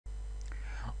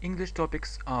English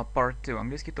Topics Part 2.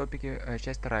 Английские топики,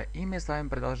 часть 2. И мы с вами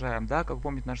продолжаем, да, как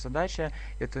помните, наша задача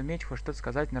это уметь хоть что-то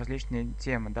сказать на различные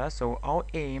темы, да. So our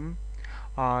aim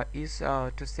is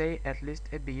to say at least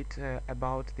a bit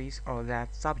about this or that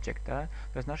subject, да.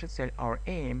 То есть наша цель, our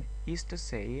aim is to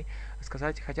say,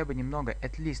 сказать хотя бы немного,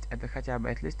 at least, это хотя бы,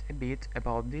 at least a bit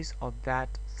about this or that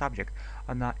subject,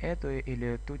 на эту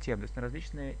или ту тему, то есть на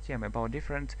различные темы, about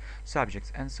different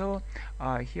subjects. And so,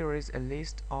 here is a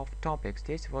list of topics.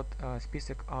 Здесь вот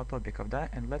список топиков, да,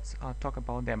 and let's talk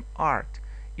about them. Art,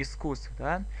 искусство,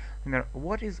 да. Например,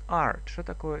 what is art? Что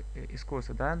такое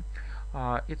искусство, да?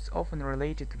 It's often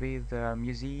related with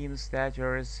museums,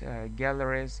 theaters,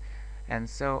 galleries, and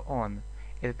so on.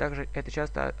 Это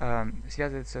часто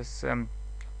связывается с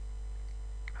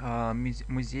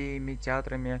музеями,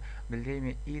 театрами,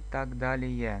 галереями и так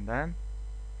далее, да?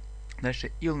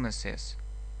 Дальше illnesses.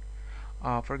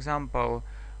 For example,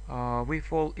 we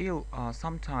fall ill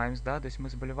sometimes, да, то есть мы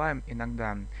заболеваем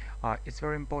иногда. It's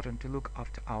very important to look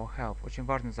after our health. Очень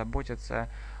важно заботиться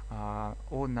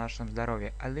о нашем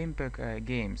здоровье. Olympic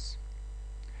Games.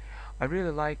 I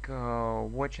really like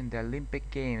watching the Olympic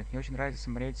Games. Мне очень нравится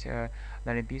смотреть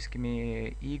на олимпийскими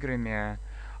играми.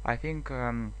 I think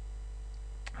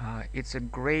it's a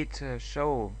great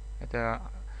show. Это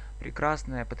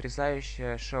прекрасное,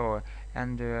 потрясающее шоу.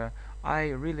 And I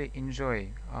really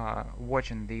enjoy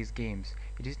watching these games.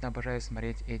 Я действительно обожаю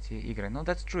смотреть эти игры. No,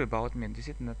 that's true about me.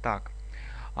 Действительно так.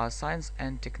 Science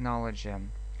and technology.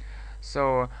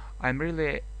 So I'm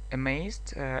really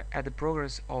amazed at the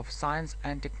progress of science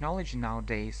and technology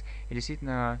nowadays. Я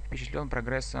действительно впечатлен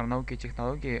прогрессом науки и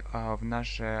технологий в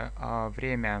наше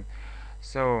время.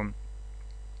 So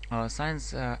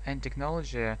science and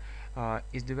technology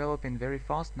is developing very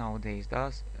fast nowadays.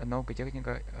 Да? Наука и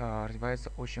техника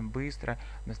развивается очень быстро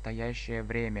в настоящее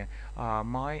время.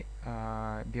 My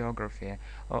biography.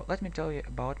 Let me tell you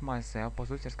about myself.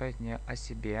 Позвольте рассказать мне о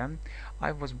себе.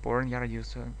 I was born, я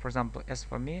родился, for example, as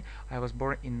for me, I was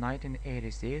born in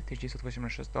 1986,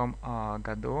 1986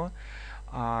 году.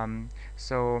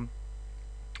 So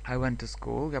I went to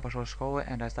school, я пошел в школу,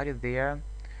 and I studied there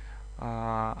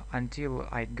until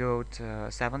I got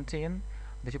 17,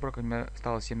 до тех пор, как мне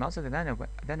стало 17,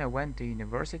 then I went to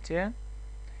university,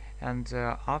 and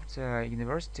after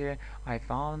university I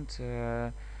found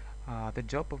the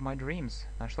job of my dreams.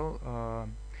 Нашел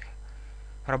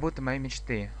работу моей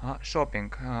мечты.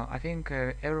 Шоппинг. I think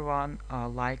everyone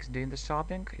likes doing the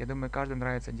shopping. Я думаю, каждому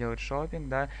нравится делать шоппинг,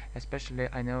 да. Especially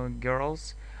I know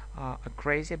girls are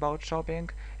crazy about shopping,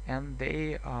 and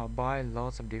they buy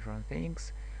lots of different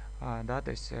things. Да, то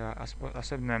есть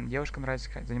особенно девушкам нравится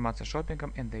заниматься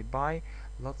шопингом, and they buy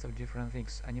lots of different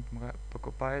things. Они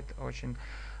покупают очень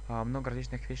много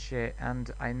различных вещей.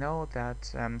 And I know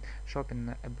that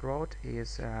shopping abroad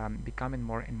is becoming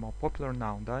more and more popular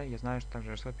now. Да, я знаю, что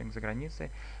также шопинг за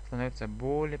границей становится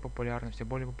более популярным, все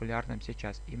более популярным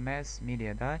сейчас. И mass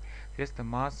media, да, средства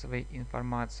массовой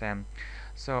информации.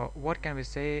 So what can we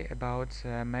say about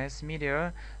mass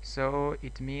media? So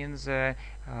it means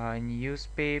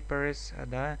newspapers,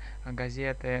 да,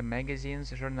 газеты,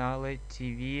 magazines, журналы,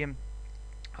 TV,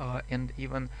 and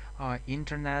even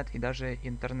internet и даже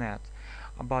интернет.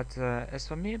 But as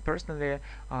for me personally,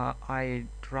 I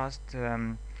trust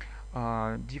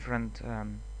different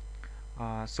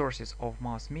sources of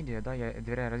mass media, да, я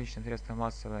доверяю различным средствам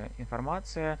массовой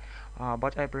информации,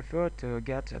 but I prefer to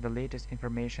get the latest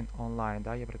information online,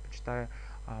 да, я предпочитаю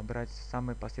брать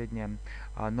самые последние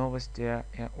новости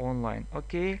онлайн.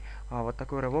 Окей, вот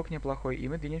такой рывок неплохой, и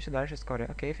мы двинемся дальше вскоре.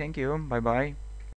 Окей, thank you, bye bye.